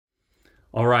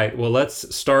All right, well,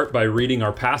 let's start by reading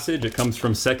our passage. It comes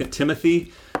from 2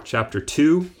 Timothy chapter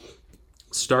 2,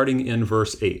 starting in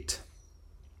verse 8.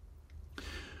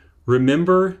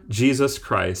 Remember Jesus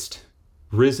Christ,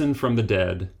 risen from the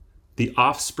dead, the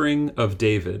offspring of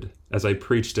David, as I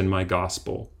preached in my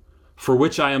gospel, for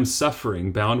which I am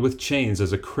suffering, bound with chains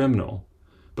as a criminal,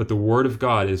 but the word of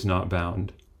God is not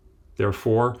bound.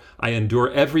 Therefore, I endure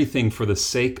everything for the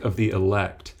sake of the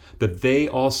elect, that they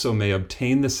also may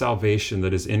obtain the salvation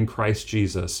that is in Christ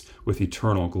Jesus with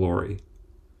eternal glory.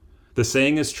 The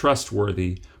saying is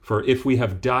trustworthy, for if we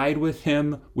have died with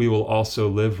him, we will also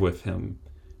live with him.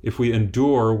 If we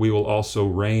endure, we will also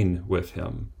reign with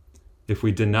him. If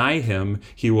we deny him,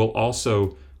 he will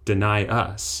also deny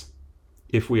us.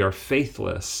 If we are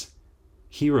faithless,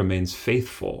 he remains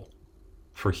faithful,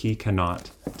 for he cannot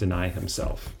deny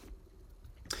himself.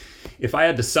 If I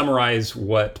had to summarize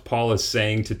what Paul is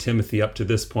saying to Timothy up to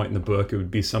this point in the book, it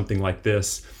would be something like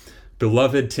this.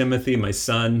 Beloved Timothy, my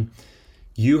son,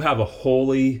 you have a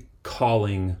holy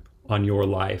calling on your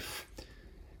life.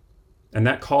 And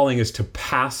that calling is to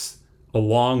pass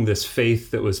along this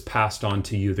faith that was passed on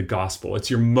to you, the gospel. It's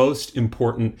your most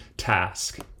important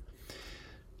task.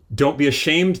 Don't be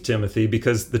ashamed, Timothy,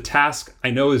 because the task I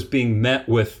know is being met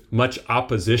with much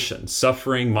opposition,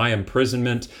 suffering, my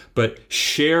imprisonment, but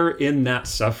share in that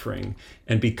suffering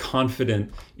and be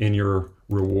confident in your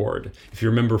reward. If you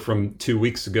remember from 2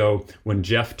 weeks ago when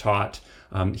Jeff taught,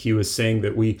 he was saying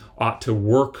that we ought to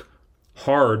work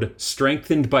hard,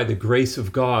 strengthened by the grace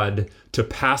of God, to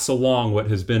pass along what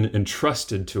has been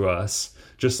entrusted to us,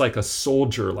 just like a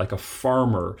soldier, like a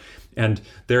farmer. And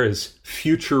there is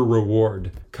future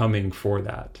reward coming for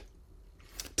that.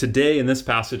 Today in this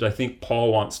passage, I think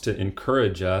Paul wants to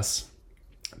encourage us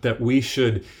that we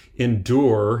should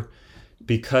endure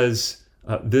because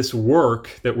this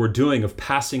work that we're doing of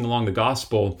passing along the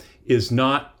gospel is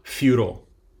not futile,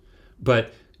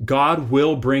 but God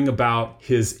will bring about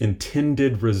his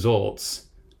intended results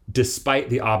despite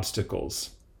the obstacles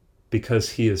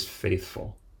because he is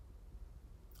faithful.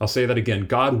 I'll say that again.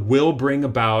 God will bring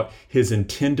about his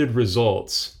intended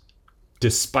results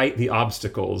despite the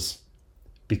obstacles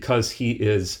because he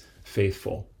is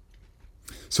faithful.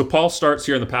 So Paul starts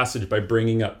here in the passage by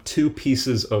bringing up two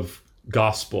pieces of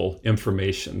gospel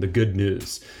information, the good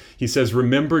news. He says,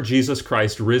 remember Jesus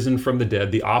Christ risen from the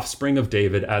dead, the offspring of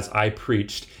David, as I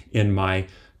preached in my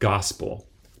gospel.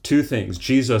 Two things.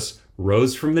 Jesus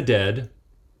rose from the dead,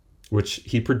 which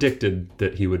he predicted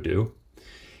that he would do,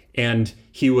 and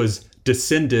he was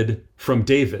descended from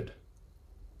David.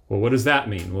 Well, what does that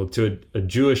mean? Well, to a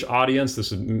Jewish audience,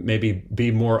 this would maybe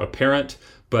be more apparent,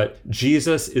 but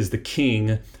Jesus is the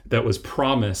king that was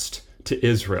promised to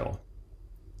Israel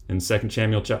in 2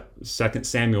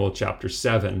 Samuel chapter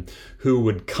 7, who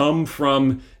would come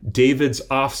from David's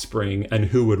offspring and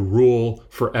who would rule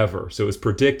forever. So it was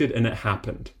predicted and it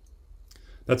happened.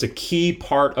 That's a key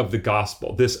part of the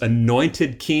gospel. This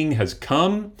anointed king has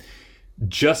come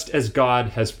just as God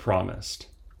has promised.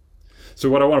 So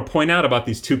what I want to point out about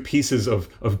these two pieces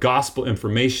of gospel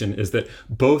information is that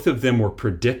both of them were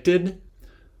predicted,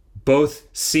 both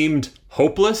seemed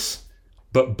hopeless,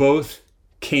 but both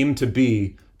came to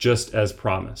be just as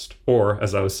promised. Or,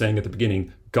 as I was saying at the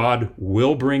beginning, God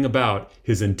will bring about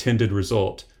his intended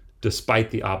result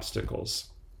despite the obstacles.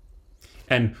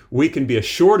 And we can be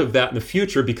assured of that in the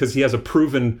future because he has a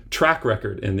proven track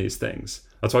record in these things.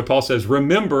 That's why Paul says,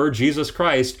 remember Jesus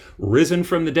Christ, risen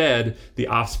from the dead, the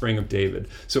offspring of David.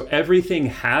 So everything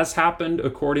has happened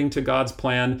according to God's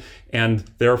plan, and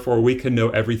therefore we can know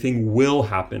everything will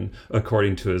happen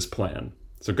according to his plan.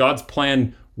 So God's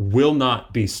plan will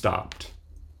not be stopped.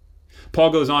 Paul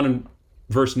goes on in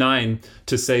verse 9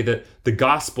 to say that the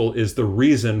gospel is the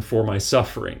reason for my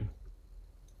suffering.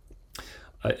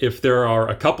 If there are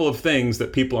a couple of things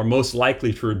that people are most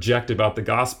likely to reject about the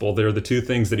gospel, they're the two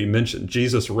things that he mentioned.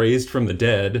 Jesus raised from the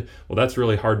dead. Well, that's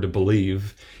really hard to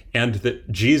believe. And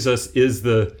that Jesus is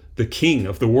the king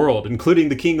of the world, including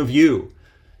the king of you.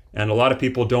 And a lot of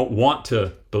people don't want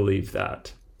to believe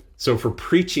that. So for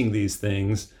preaching these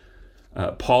things,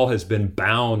 Paul has been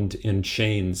bound in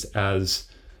chains as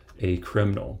a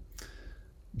criminal.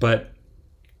 But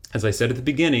as I said at the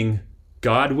beginning,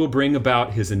 God will bring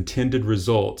about his intended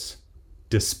results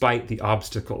despite the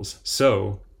obstacles.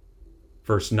 So,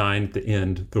 verse 9 at the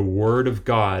end, the word of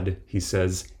God, he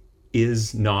says,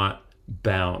 is not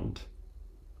bound.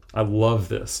 I love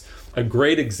this. A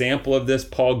great example of this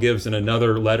Paul gives in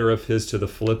another letter of his to the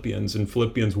Philippians. In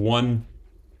Philippians 1,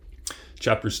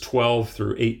 chapters 12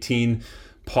 through 18,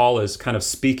 Paul is kind of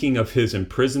speaking of his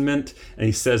imprisonment, and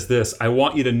he says this: I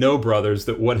want you to know, brothers,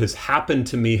 that what has happened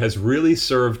to me has really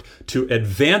served to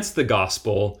advance the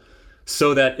gospel,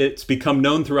 so that it's become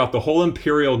known throughout the whole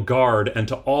imperial guard and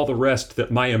to all the rest that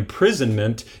my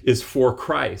imprisonment is for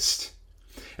Christ.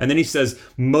 And then he says,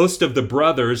 most of the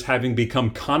brothers, having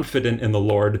become confident in the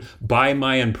Lord by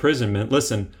my imprisonment,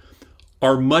 listen,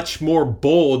 are much more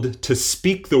bold to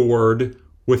speak the word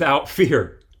without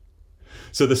fear.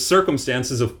 So the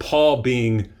circumstances of Paul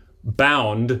being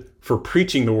bound for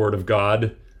preaching the word of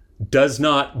God does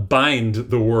not bind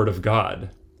the word of God,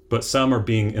 but some are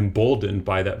being emboldened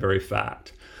by that very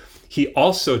fact. He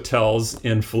also tells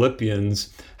in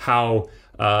Philippians how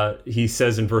he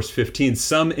says in verse 15,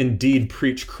 some indeed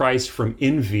preach Christ from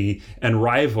envy and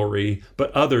rivalry,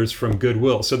 but others from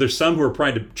goodwill. So there's some who are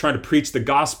trying to preach the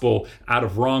gospel out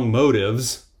of wrong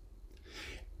motives.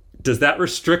 Does that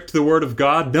restrict the word of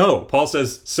God? No. Paul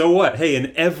says, so what? Hey,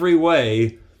 in every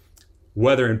way,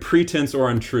 whether in pretense or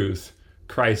in truth,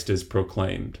 Christ is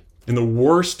proclaimed. In the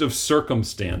worst of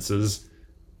circumstances,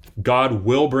 God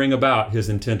will bring about his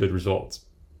intended results.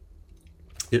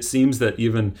 It seems that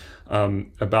even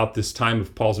about this time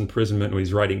of Paul's imprisonment when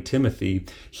he's writing Timothy,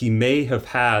 he may have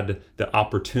had the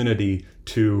opportunity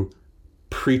to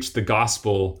preach the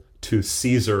gospel to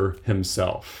Caesar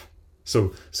himself.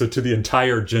 So to the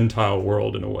entire Gentile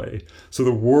world in a way. So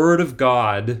the word of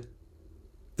God,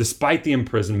 despite the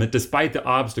imprisonment, despite the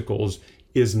obstacles,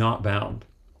 is not bound.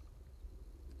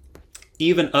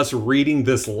 Even us reading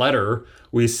this letter,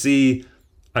 we see,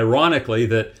 ironically,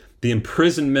 that the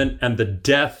imprisonment and the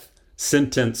death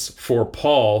sentence for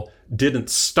Paul didn't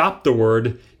stop the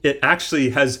word. It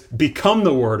actually has become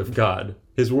the word of God.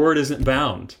 His word isn't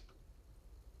bound.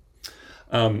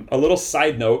 A little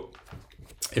side note,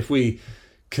 if we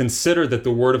consider that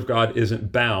the word of God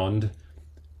isn't bound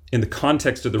in the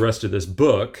context of the rest of this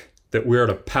book, that we are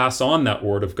to pass on that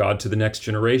word of God to the next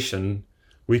generation,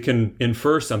 we can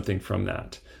infer something from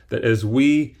that. That as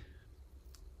we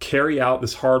carry out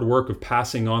this hard work of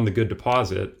passing on the good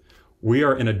deposit, we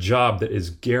are in a job that is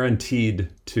guaranteed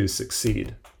to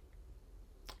succeed.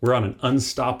 We're on an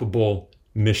unstoppable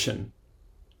mission.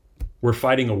 We're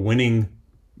fighting a winning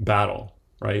battle,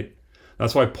 right?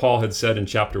 That's why Paul had said in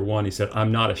chapter 1, he said,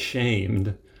 I'm not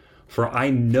ashamed, for I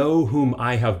know whom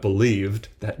I have believed,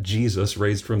 that Jesus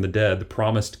raised from the dead, the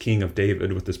promised King of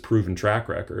David with this proven track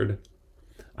record.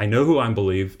 I know who I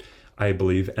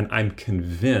believe, and I'm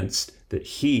convinced that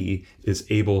he is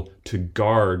able to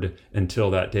guard until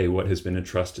that day what has been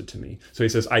entrusted to me. So he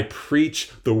says, I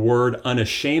preach the word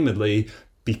unashamedly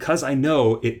because I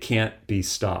know it can't be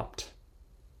stopped.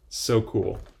 So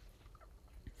cool.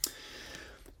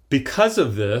 Because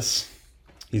of this,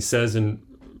 he says in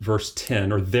verse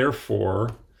 10, or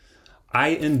therefore, I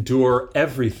endure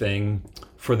everything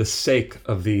for the sake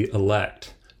of the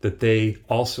elect, that they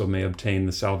also may obtain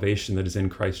the salvation that is in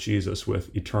Christ Jesus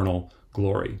with eternal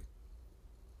glory.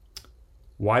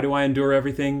 Why do I endure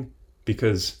everything?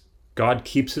 Because God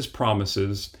keeps his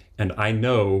promises, and I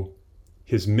know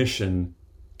his mission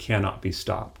cannot be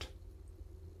stopped.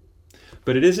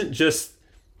 But it isn't just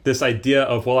this idea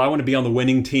of, well, I want to be on the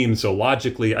winning team, so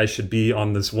logically I should be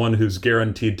on this one who's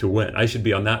guaranteed to win. I should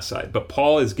be on that side. But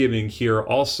Paul is giving here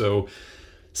also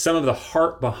some of the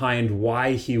heart behind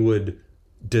why he would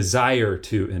desire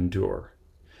to endure.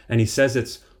 And he says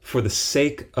it's for the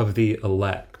sake of the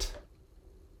elect.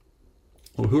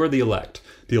 Well, who are the elect?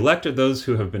 The elect are those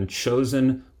who have been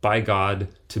chosen by God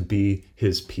to be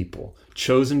his people,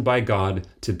 chosen by God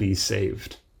to be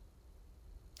saved.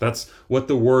 That's what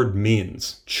the word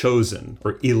means, chosen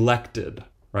or elected,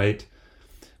 right?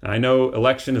 And I know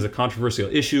election is a controversial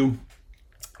issue,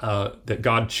 that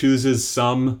God chooses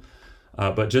some,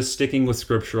 but just sticking with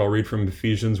scripture, I'll read from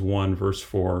Ephesians 1, verse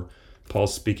 4.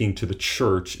 Paul's speaking to the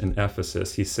church in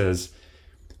Ephesus. He says,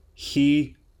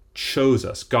 he chose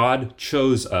us. God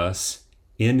chose us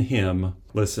in him,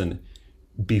 listen,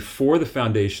 before the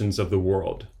foundations of the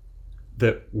world,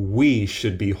 that we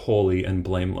should be holy and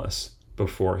blameless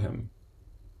before him.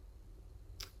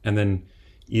 And then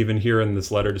even here in this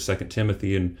letter to 2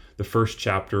 Timothy, in the first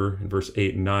chapter, in verse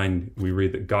 8 and 9, we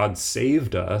read that God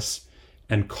saved us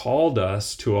and called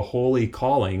us to a holy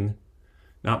calling,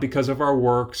 not because of our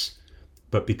works,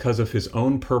 but because of his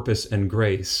own purpose and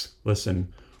grace,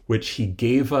 listen, which he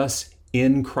gave us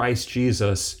in Christ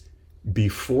Jesus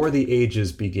before the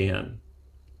ages began.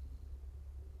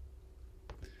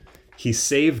 He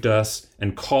saved us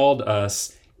and called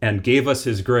us and gave us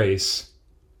his grace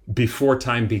before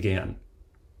time began.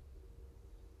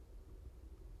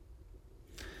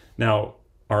 Now,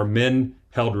 are men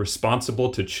held responsible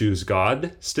to choose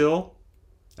God still?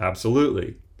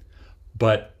 Absolutely.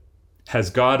 But has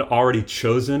God already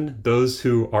chosen those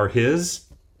who are his?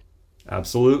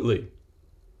 Absolutely.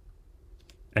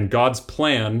 And God's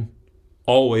plan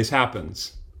always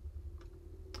happens.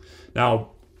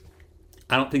 Now,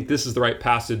 I don't think this is the right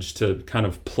passage to kind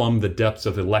of plumb the depths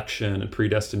of election and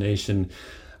predestination.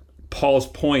 Paul's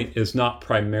point is not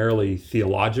primarily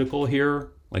theological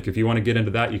here. Like if you want to get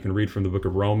into that, you can read from the book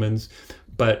of Romans.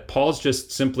 But Paul's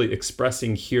just simply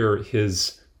expressing here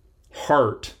his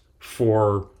heart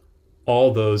for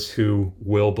all those who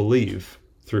will believe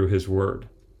through his word.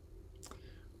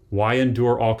 Why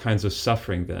endure all kinds of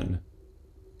suffering then?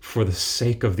 For the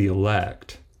sake of the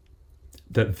elect,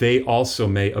 that they also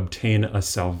may obtain a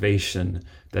salvation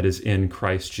that is in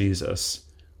Christ Jesus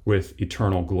with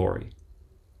eternal glory.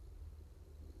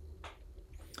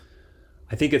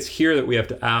 I think it's here that we have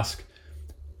to ask,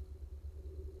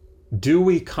 do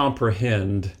we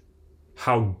comprehend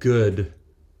how good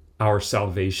our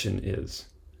salvation is?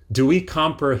 Do we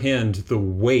comprehend the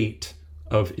weight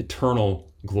of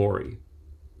eternal glory?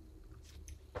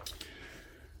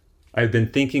 I've been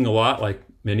thinking a lot, like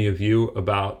many of you,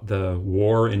 about the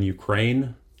war in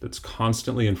Ukraine that's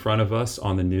constantly in front of us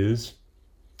on the news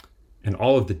and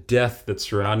all of the death that's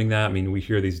surrounding that. I mean, we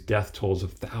hear these death tolls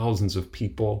of thousands of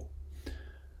people.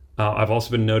 I've also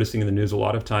been noticing in the news a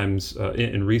lot of times,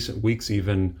 in recent weeks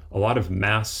even, a lot of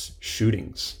mass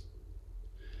shootings.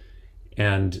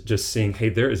 And just seeing, hey,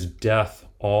 there is death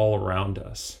all around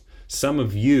us. Some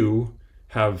of you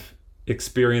have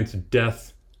experienced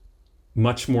death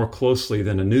much more closely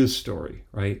than a news story,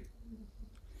 right?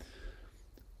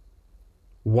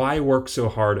 Why work so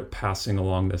hard at passing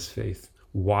along this faith?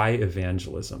 Why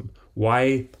evangelism?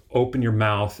 Why open your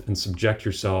mouth and subject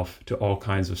yourself to all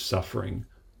kinds of suffering?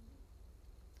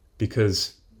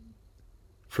 Because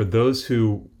for those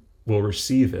who will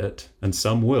receive it, and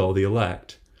some will, the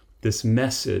elect, this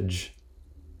message,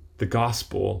 the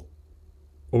gospel,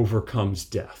 overcomes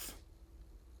death.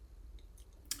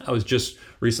 I was just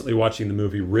recently watching the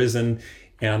movie Risen,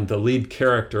 and the lead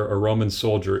character, a Roman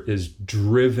soldier, is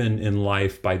driven in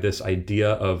life by this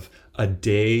idea of a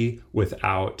day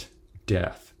without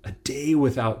death. A day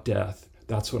without death.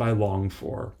 That's what I long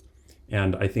for.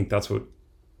 And I think that's what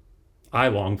I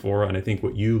long for, and I think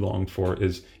what you long for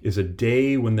is a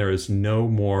day when there is no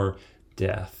more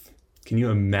death. Can you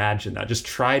imagine that? Just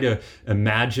try to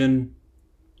imagine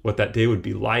what that day would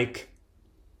be like.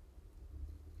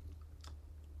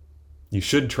 You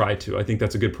should try to. I think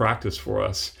that's a good practice for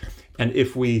us. And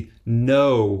if we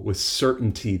know with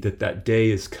certainty that that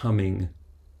day is coming,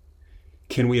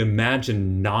 can we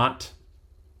imagine not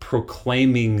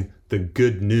proclaiming the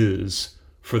good news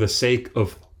for the sake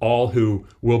of all who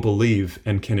will believe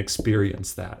and can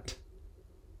experience that?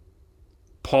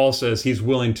 Paul says he's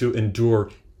willing to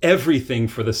endure everything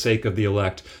for the sake of the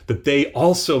elect, that they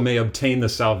also may obtain the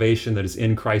salvation that is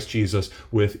in Christ Jesus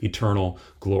with eternal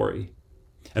glory.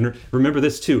 And remember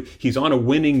this too, he's on a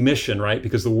winning mission, right?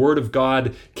 Because the word of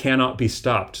God cannot be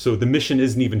stopped. So the mission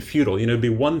isn't even futile. You know, it'd be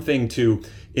one thing to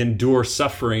endure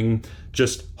suffering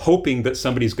just hoping that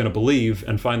somebody's going to believe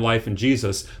and find life in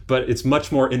Jesus, but it's much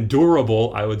more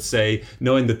endurable, I would say,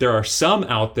 knowing that there are some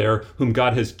out there whom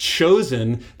God has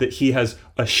chosen, that he has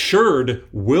assured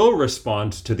will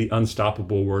respond to the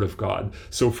unstoppable word of God.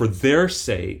 So for their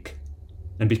sake,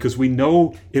 and because we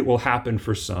know it will happen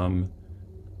for some,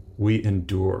 we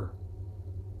endure.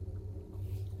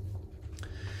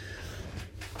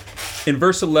 In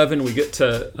verse 11, we get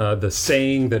to the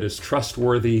saying that is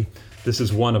trustworthy. This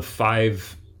is one of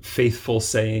 5 faithful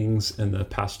sayings in the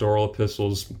pastoral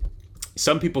epistles.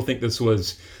 Some people think this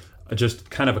was just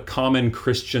kind of a common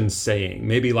Christian saying,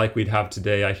 maybe like we'd have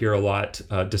today. I hear a lot,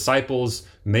 disciples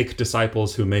make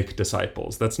disciples who make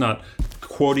disciples. That's not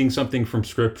quoting something from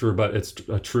scripture, but it's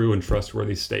a true and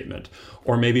trustworthy statement.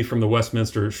 Or maybe from the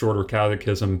Westminster Shorter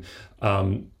Catechism,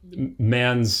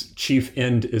 man's chief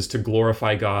end is to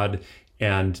glorify God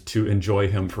and to enjoy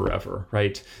him forever,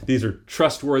 right? These are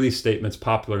trustworthy statements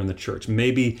popular in the church.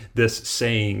 Maybe this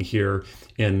saying here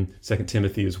in 2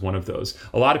 Timothy is one of those.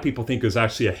 A lot of people think it was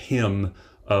actually a hymn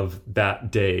of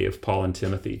that day of Paul and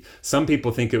Timothy. Some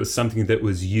people think it was something that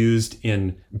was used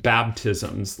in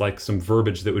baptisms, like some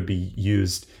verbiage that would be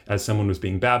used as someone was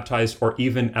being baptized, or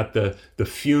even at the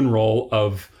funeral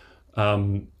of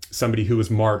somebody who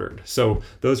was martyred. So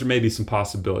those are maybe some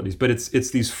possibilities. But it's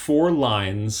these 4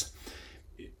 lines.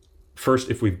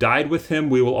 First, if we've died with him,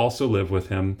 we will also live with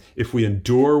him. If we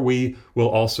endure, we will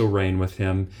also reign with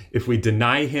him. If we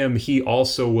deny him, he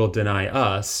also will deny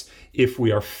us. If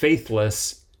we are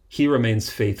faithless, he remains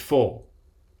faithful.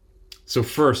 So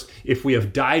first, if we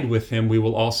have died with him, we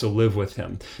will also live with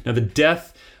him. Now, the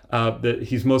death that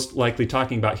he's most likely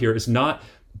talking about here is not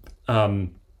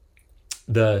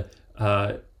the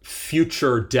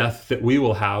future death that we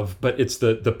will have, but it's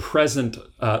the present,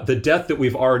 the death that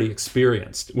we've already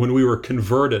experienced when we were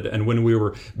converted and when we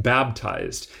were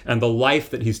baptized. And the life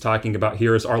that he's talking about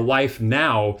here is our life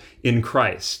now in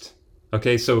Christ.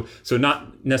 Okay, so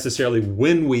not necessarily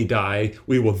when we die,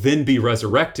 we will then be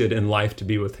resurrected in life to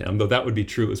be with him, though that would be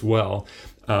true as well.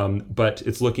 But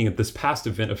it's looking at this past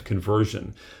event of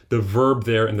conversion. The verb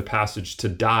there in the passage to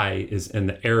die is in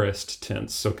the aorist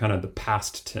tense, so kind of the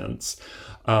past tense.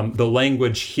 The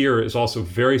language here is also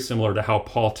very similar to how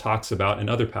Paul talks about in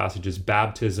other passages,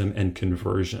 baptism and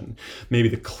conversion. Maybe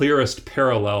the clearest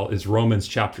parallel is Romans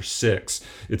chapter 6.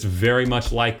 It's very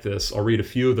much like this. I'll read a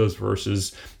few of those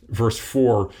verses. Verse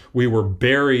 4, we were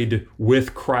buried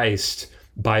with Christ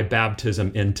by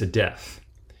baptism into death,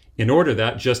 in order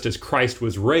that, just as Christ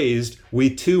was raised,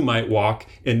 we too might walk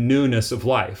in newness of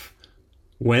life.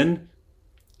 When?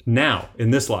 Now,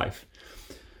 in this life.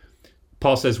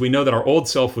 Paul says, we know that our old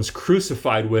self was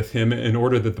crucified with him in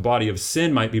order that the body of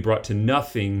sin might be brought to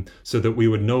nothing, so that we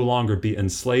would no longer be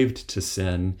enslaved to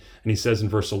sin. And he says in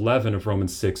verse 11 of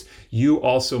Romans 6, you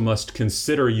also must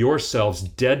consider yourselves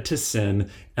dead to sin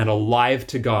and alive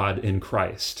to God in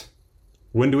Christ.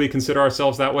 When do we consider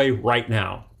ourselves that way? Right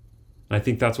now. And I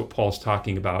think that's what Paul's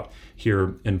talking about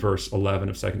here in verse 11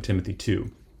 of 2 Timothy 2.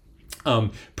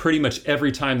 Pretty much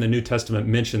every time the New Testament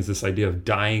mentions this idea of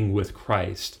dying with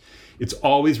Christ, it's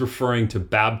always referring to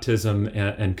baptism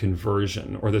and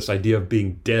conversion, or this idea of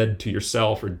being dead to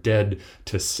yourself or dead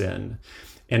to sin.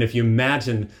 And if you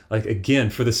imagine, like, again,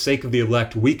 for the sake of the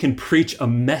elect, we can preach a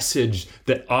message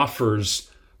that offers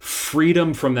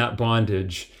freedom from that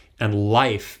bondage and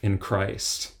life in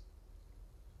Christ.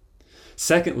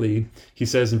 Secondly, he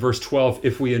says in verse 12,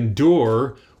 if we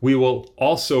endure, we will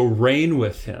also reign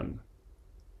with him.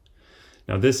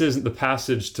 Now, this isn't the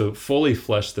passage to fully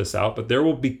flesh this out, but there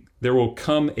will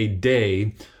come a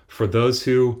day for those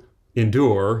who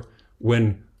endure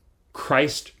when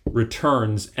Christ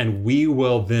returns, and we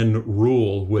will then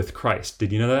rule with Christ.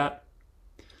 Did you know that?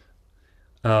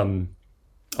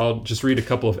 I'll just read a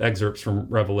couple of excerpts from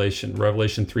Revelation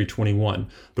 3:21.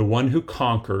 The one who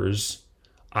conquers,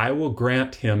 I will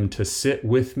grant him to sit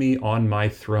with me on my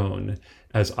throne,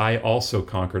 as I also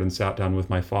conquered and sat down with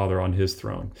my Father on his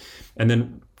throne. And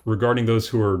then regarding those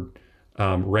who are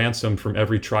ransomed from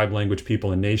every tribe, language,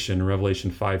 people, and nation,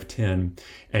 Revelation 5:10,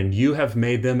 and you have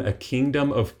made them a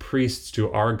kingdom of priests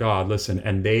to our God, listen,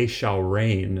 and they shall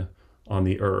reign on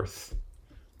the earth.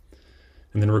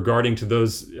 And then regarding to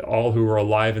those, all who are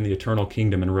alive in the eternal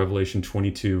kingdom, in Revelation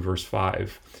 22, verse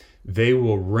 5, they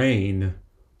will reign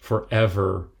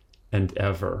forever and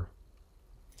ever.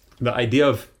 The idea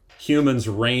of humans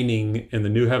reigning in the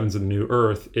new heavens and the new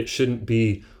earth, it shouldn't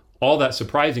be all that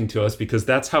surprising to us, because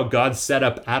that's how God set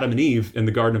up Adam and Eve in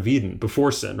the Garden of Eden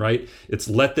before sin, right? It's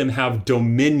let them have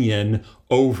dominion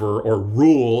over or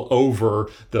rule over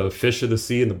the fish of the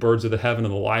sea and the birds of the heaven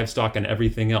and the livestock and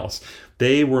everything else.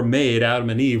 They were made, Adam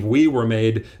and Eve, we were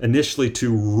made initially to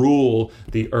rule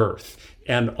the earth.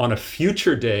 And on a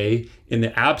future day, in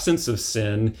the absence of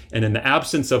sin and in the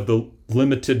absence of the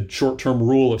limited short-term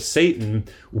rule of Satan,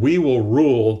 we will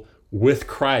rule with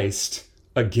Christ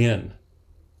again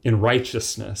in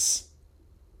righteousness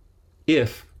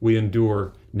if we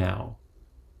endure now.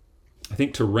 I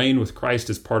think to reign with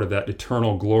Christ is part of that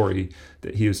eternal glory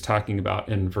that he was talking about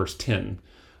in verse 10,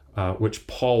 which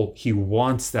Paul, he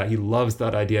wants that. He loves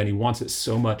that idea, and he wants it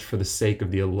so much for the sake of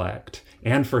the elect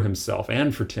and for himself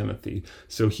and for Timothy.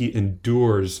 So he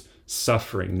endures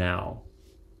suffering now.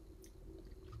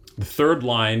 The third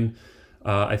line,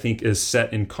 I think, is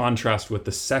set in contrast with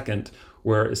the second,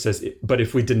 where it says, but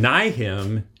if we deny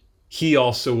him, he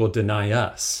also will deny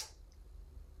us.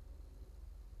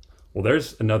 Well,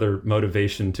 there's another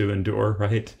motivation to endure,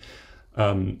 right?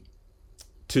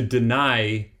 To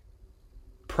deny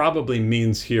probably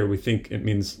means here, we think it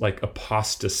means like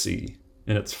apostasy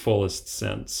in its fullest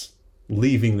sense,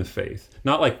 leaving the faith.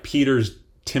 Not like Peter's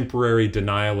temporary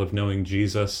denial of knowing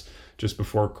Jesus just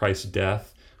before Christ's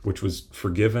death, which was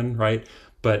forgiven, right?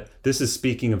 But this is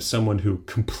speaking of someone who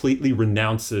completely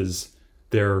renounces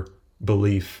their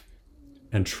belief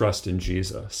and trust in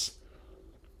Jesus.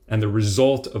 And the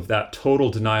result of that total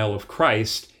denial of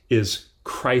Christ is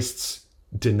Christ's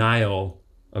denial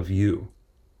of you.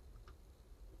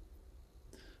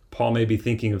 Paul may be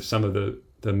thinking of some of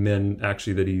the men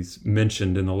actually that he's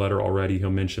mentioned in the letter already.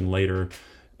 He'll mention later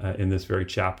in this very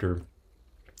chapter.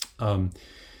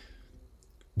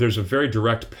 There's a very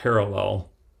direct parallel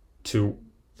to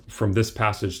from this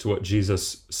passage to what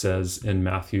Jesus says in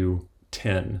Matthew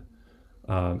 10.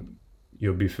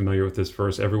 You'll be familiar with this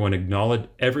verse. Everyone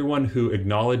who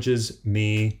acknowledges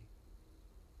me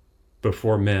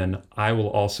before men, I will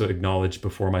also acknowledge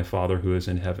before my Father who is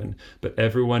in heaven. But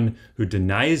everyone who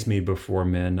denies me before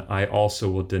men, I also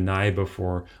will deny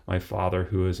before my Father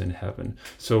who is in heaven.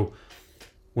 So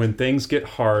when things get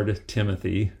hard,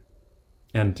 Timothy,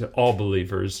 and to all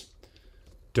believers,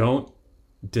 don't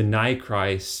deny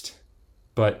Christ,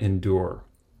 but endure.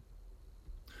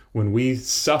 When we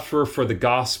suffer for the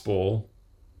gospel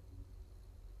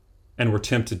and we're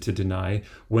tempted to deny,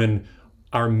 when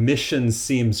our mission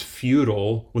seems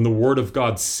futile, when the word of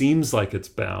God seems like it's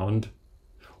bound,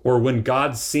 or when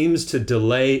God seems to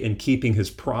delay in keeping his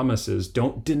promises,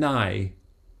 don't deny,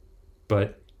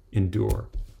 but endure.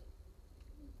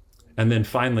 And then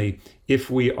finally, if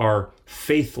we are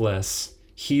faithless,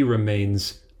 he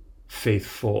remains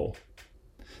faithful.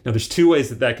 Now, there's two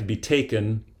ways that could be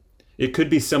taken. It could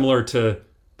be similar to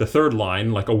the third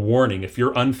line, like a warning. If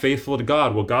you're unfaithful to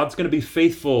God, well, God's going to be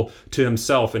faithful to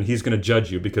himself and he's going to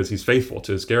judge you because he's faithful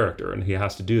to his character and he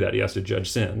has to do that. He has to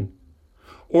judge sin.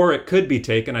 Or it could be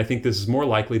taken, I think this is more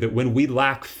likely, that when we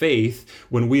lack faith,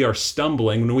 when we are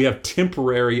stumbling, when we have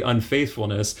temporary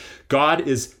unfaithfulness, God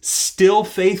is still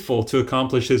faithful to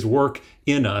accomplish his work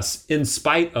in us in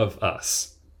spite of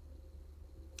us.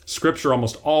 Scripture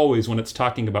almost always, when it's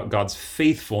talking about God's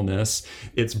faithfulness,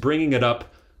 it's bringing it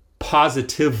up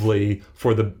positively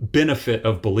for the benefit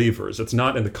of believers. It's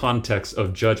not in the context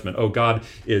of judgment. Oh, God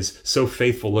is so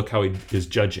faithful, look how he is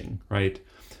judging, right?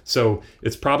 So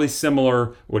it's probably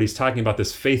similar what he's talking about,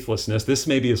 this faithlessness. This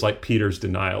maybe is like Peter's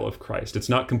denial of Christ. It's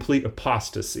not complete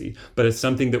apostasy, but it's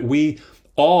something that we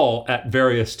all at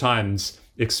various times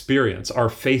experience, our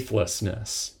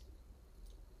faithlessness.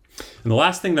 And the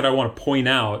last thing that I want to point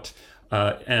out,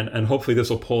 and hopefully this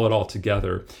will pull it all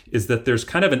together, is that there's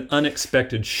kind of an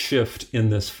unexpected shift in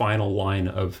this final line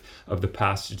of the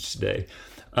passage today.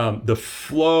 The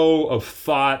flow of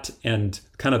thought and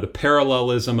kind of the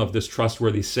parallelism of this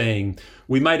trustworthy saying,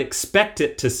 we might expect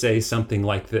it to say something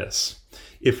like this.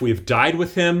 If we've died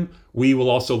with him, we will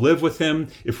also live with him.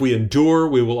 If we endure,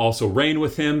 we will also reign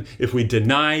with him. If we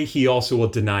deny, he also will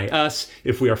deny us.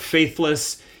 If we are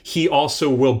faithless, he also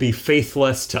will be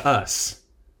faithless to us.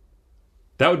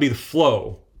 That would be the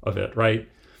flow of it, right?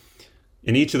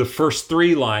 In each of the first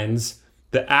three lines,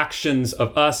 the actions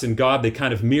of us and God, they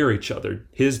kind of mirror each other.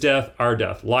 His death, our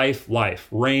death. Life, life.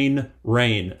 Reign,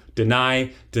 reign.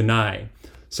 Deny, deny.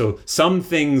 So some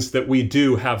things that we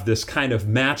do have this kind of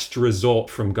matched result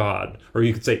from God. Or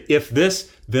you could say, if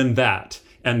this, then that.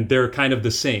 And they're kind of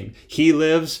the same. He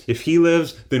lives. If he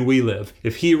lives, then we live.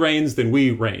 If he reigns, then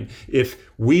we reign. If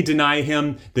we deny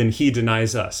him, then he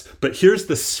denies us. But here's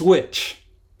the switch.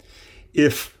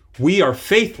 If we are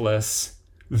faithless,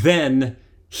 then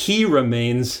he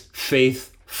remains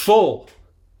faithful.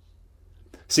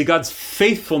 See, God's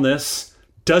faithfulness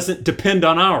doesn't depend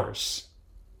on ours.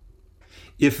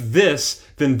 If this,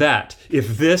 then that.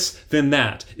 If this, then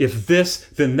that. If this,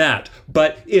 then that.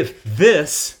 But if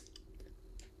this,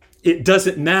 it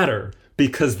doesn't matter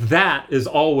because that is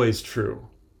always true.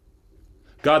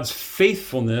 God's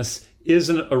faithfulness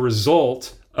isn't a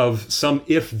result of some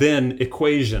if-then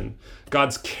equation.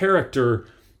 God's character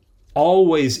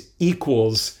always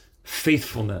equals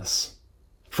faithfulness.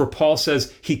 For Paul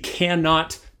says he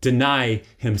cannot deny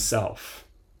himself.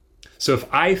 So if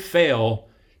I fail,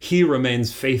 he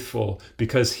remains faithful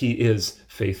because he is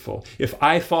faithful. If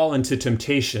I fall into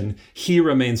temptation, he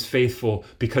remains faithful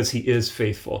because he is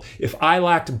faithful. If I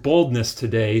lacked boldness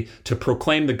today to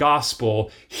proclaim the gospel,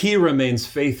 he remains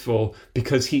faithful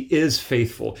because he is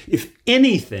faithful. If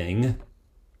anything,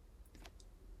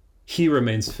 he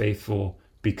remains faithful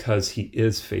because he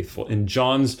is faithful. In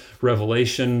John's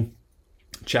Revelation,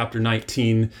 chapter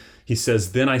 19, he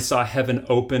says, "Then I saw heaven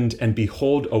opened, and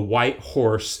behold, a white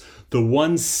horse. The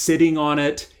one sitting on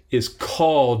it is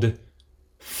called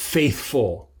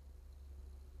Faithful."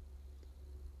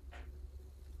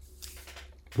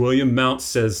 William Mounce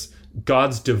says,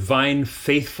 God's divine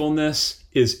faithfulness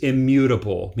is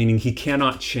immutable, meaning he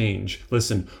cannot change.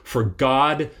 Listen, for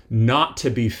God not to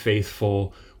be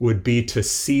faithful would be to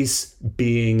cease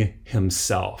being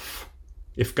himself.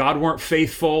 If God weren't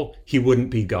faithful, he wouldn't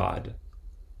be God.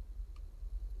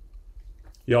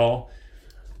 Y'all,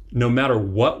 no matter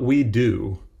what we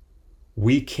do,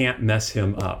 we can't mess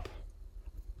him up.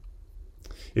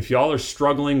 If y'all are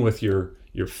struggling with your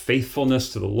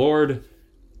faithfulness to the Lord,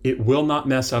 it will not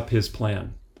mess up his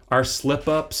plan. Our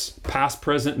slip-ups, past,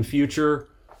 present, and future,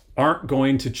 aren't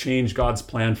going to change God's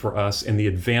plan for us in the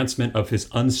advancement of his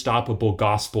unstoppable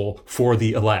gospel for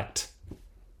the elect.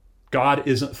 God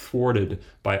isn't thwarted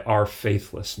by our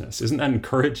faithlessness. Isn't that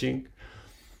encouraging?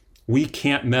 We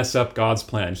can't mess up God's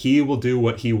plan. He will do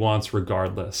what he wants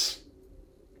regardless.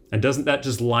 And doesn't that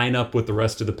just line up with the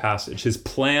rest of the passage? His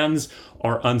plans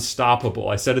are unstoppable.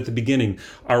 I said at the beginning,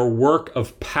 our work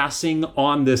of passing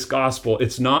on this gospel,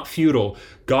 it's not futile.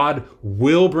 God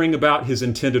will bring about his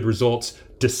intended results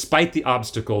despite the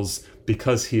obstacles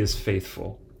because he is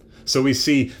faithful. So we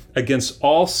see against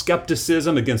all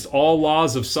skepticism, against all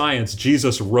laws of science,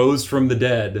 Jesus rose from the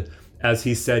dead as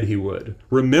he said he would.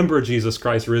 Remember Jesus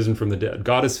Christ risen from the dead.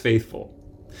 God is faithful.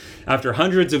 After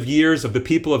hundreds of years of the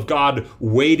people of God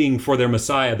waiting for their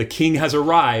Messiah, the King has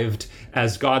arrived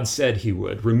as God said he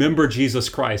would. Remember Jesus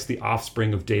Christ, the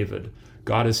offspring of David.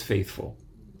 God is faithful.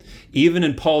 Even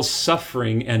in Paul's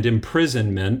suffering and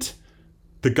imprisonment,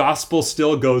 the gospel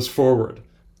still goes forward.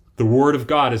 The word of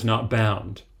God is not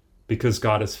bound because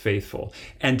God is faithful.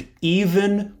 And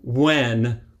even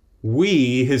when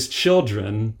we, his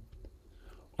children,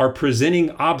 are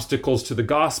presenting obstacles to the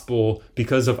gospel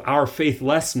because of our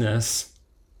faithlessness,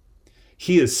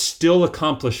 he is still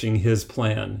accomplishing his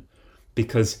plan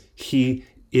because he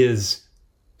is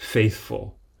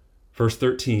faithful. Verse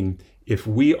 13, if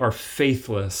we are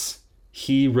faithless,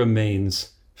 he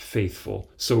remains faithful.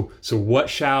 So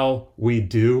what shall we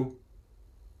do?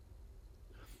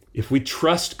 If we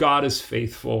trust God is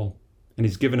faithful, and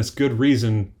he's given us good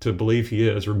reason to believe he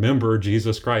is, remember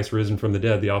Jesus Christ risen from the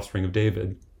dead, the offspring of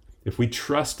David. If we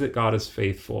trust that God is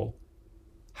faithful,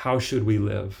 how should we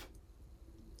live?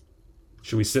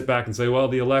 Should we sit back and say, well,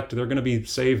 the elect, they're going to be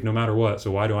saved no matter what, so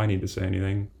why do I need to say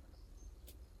anything?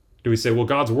 Do we say, well,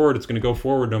 God's word, it's going to go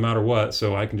forward no matter what,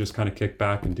 so I can just kind of kick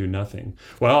back and do nothing?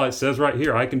 Well, it says right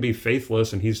here, I can be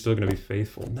faithless and he's still going to be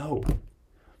faithful. No.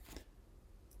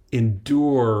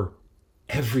 Endure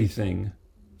everything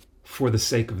for the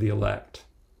sake of the elect.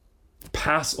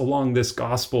 Pass along this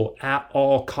gospel at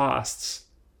all costs,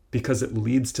 because it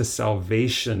leads to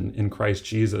salvation in Christ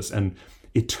Jesus and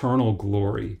eternal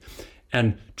glory.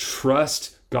 And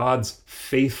trust God's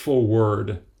faithful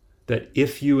word that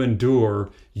if you endure,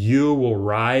 you will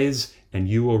rise and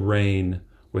you will reign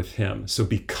with him. So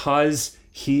because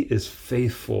he is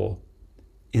faithful,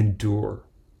 endure.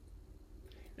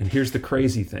 And here's the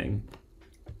crazy thing.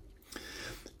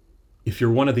 If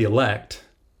you're one of the elect,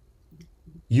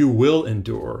 you will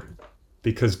endure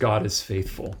because God is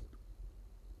faithful.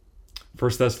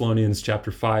 1 Thessalonians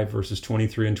chapter 5, verses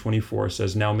 23 and 24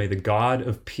 says, now may the God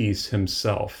of peace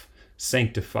himself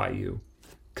sanctify you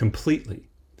completely,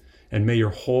 and may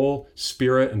your whole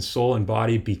spirit and soul and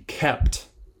body be kept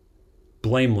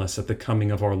blameless at the coming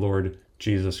of our Lord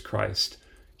Jesus Christ.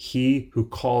 He who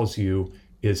calls you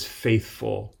is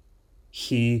faithful.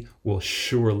 He will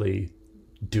surely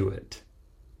do it.